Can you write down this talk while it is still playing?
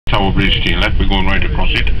Tower Bridge to your left. We're going right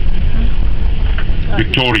across it.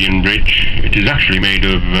 Victorian Bridge. It is actually made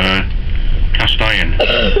of cast iron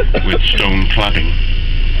with stone cladding.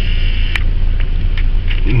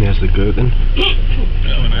 And there's the gherkin. It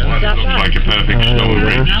looks like a perfect stone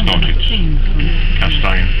bridge, not it's cast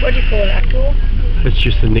iron. What do you call that for? It's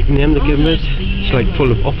just the nickname they give it. It's like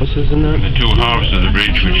full of offices and that. And the two halves of the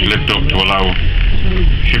bridge which lift up to allow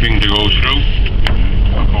shipping to go through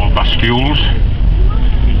are called bascules.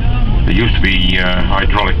 They used to be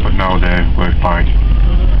hydraulic, but now they're worked by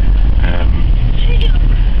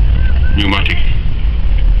pneumatic.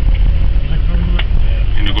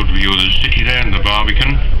 In a good view of the city there, and the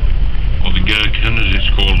Barbican, or the Gherkin as it's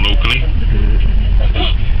called locally.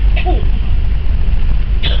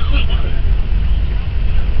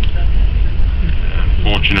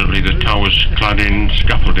 Fortunately the tower's clad in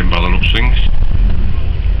scaffolding by the looks of things.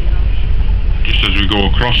 Just as we go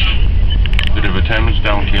across the River Thames,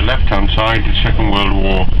 down to your left hand side, the Second World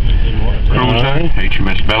War cruiser,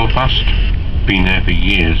 HMS Belfast, been there for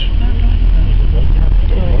years.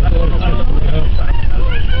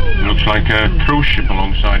 Looks like a cruise ship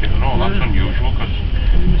alongside it and all. That's unusual because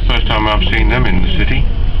it's the first time I've seen them in the city.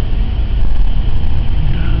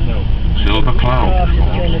 Silver Cloud.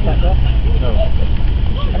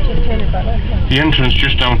 The entrance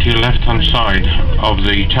just down to your left hand side of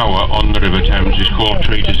the tower on the River Thames is called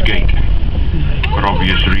Traitors Gate, for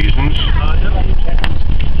obvious reasons.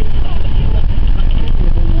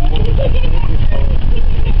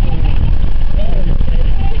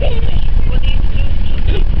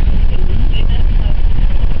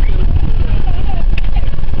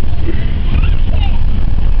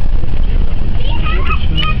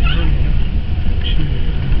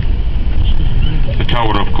 The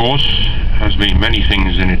tower, of course, has been many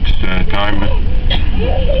things in its time.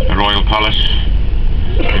 The Royal Palace,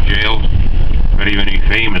 the jail, very many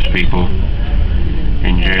famous people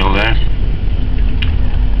in jail there.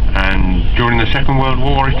 And during the Second World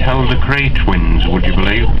War it held the Cray twins, would you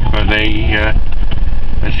believe, where they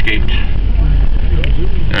escaped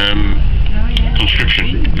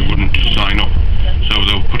conscription. They wouldn't sign up, so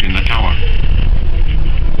they were put in the tower.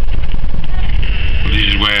 Well, this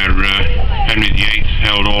is where Henry VIII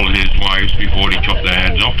held all his wives before he chopped their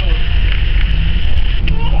heads off.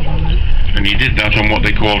 And he did that on what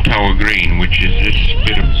they call Tower Green, which is this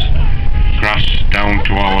bit of grass down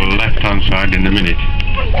to our left hand side in a minute.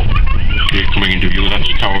 See it coming into view, that's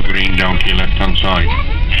Tower Green down to your left hand side.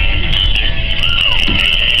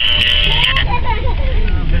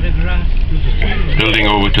 Building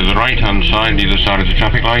over to the right hand side, either side of the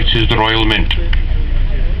traffic lights, is the Royal Mint.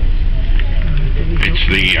 It's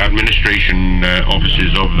the administration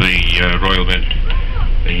offices of the Royal Mint.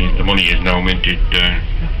 The money is now minted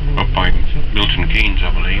up by Milton Keynes,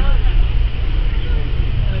 I believe.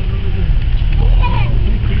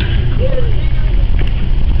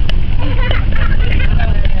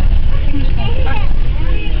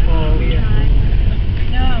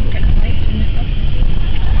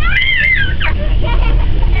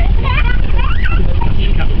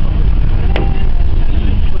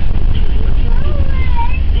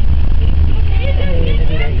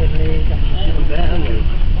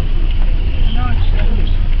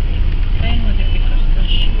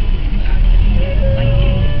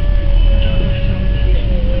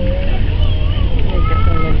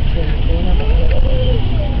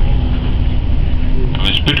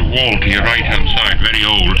 Wall to your right hand side, very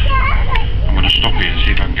old. I'm going to stop here and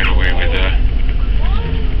see if I can get away with a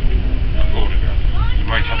photograph. You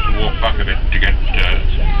might have to walk back a bit to get a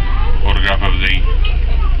photograph of the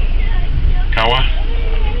tower.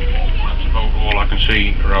 That's about all I can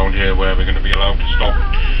see around here where we're going to be allowed to stop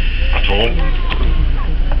at all.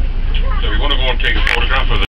 So we want to go and take a photograph of the